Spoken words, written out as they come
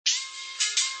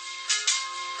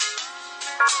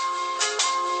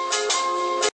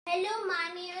Hello, my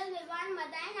name is Vivaan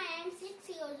Madan. I am 6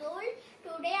 years old.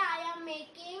 Today I am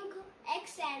making egg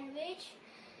sandwich.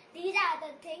 These are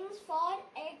the things for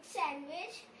egg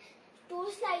sandwich: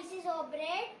 2 slices of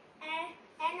bread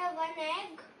and a 1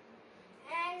 egg,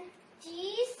 and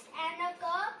cheese and a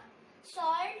cup,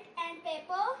 salt and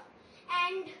pepper,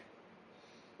 and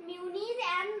mayonnaise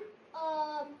and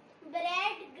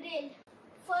bread grill.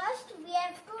 First we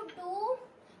have to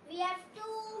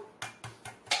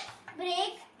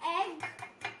break egg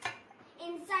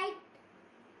inside,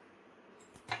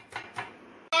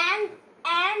 and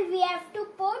we have to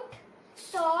put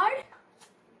salt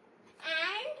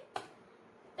and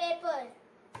pepper,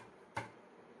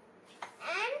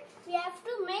 and we have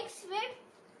to mix with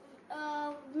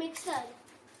mixer.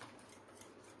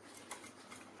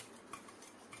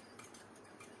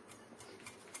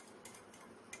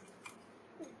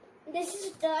 This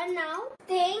is done now.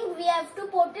 Then we have to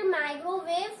put in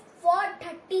microwave for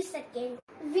 30 seconds.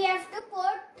 We have to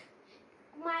put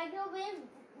microwave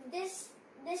this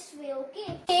way,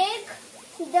 okay? Take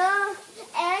the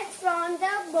egg from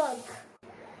the bug.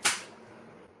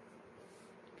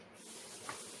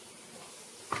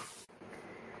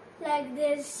 Like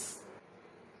this.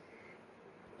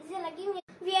 Is it lucky?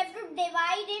 We have to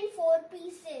divide in 4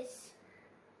 pieces.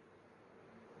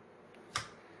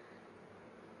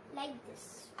 Like this.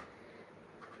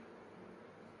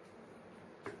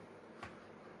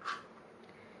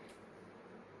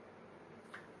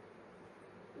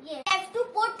 Yeah. We have to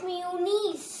put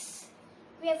mayonnaise.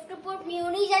 We have to put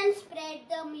mayonnaise and spread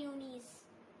the mayonnaise.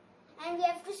 And we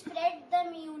have to spread the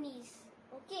mayonnaise.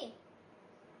 Okay.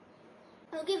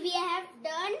 Okay, we have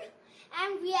done,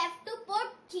 and we have to put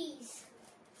cheese.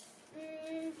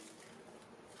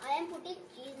 I am putting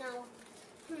cheese now.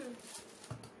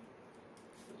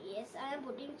 Yes, I am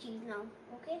putting cheese now.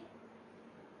 Okay.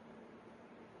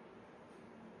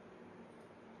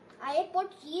 I put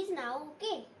cheese now.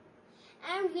 Okay.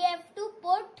 And we have to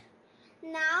put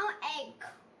now egg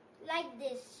like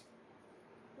this.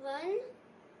 1,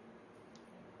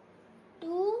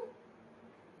 2,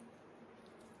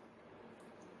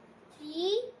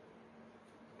 3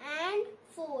 and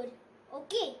 4.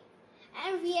 Okay.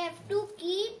 And we have to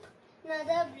keep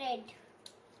another bread.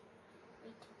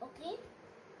 Okay.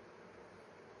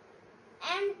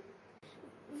 And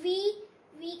we'll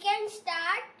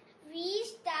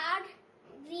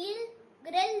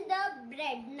grill the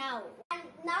bread now. And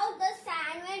now the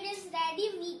sandwich is ready.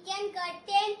 We can cut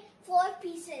in 4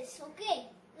 pieces, okay?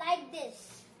 Like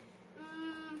this.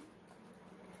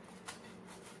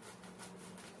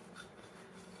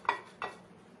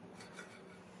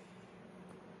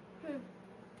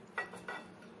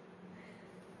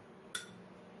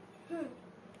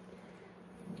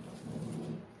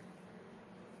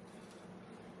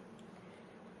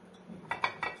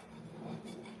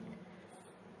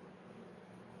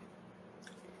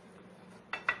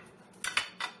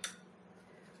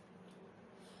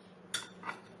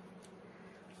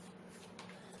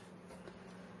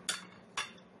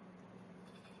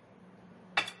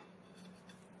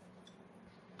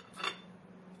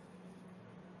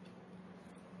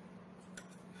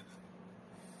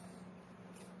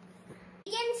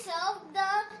 We can serve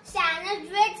the sandwich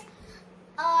with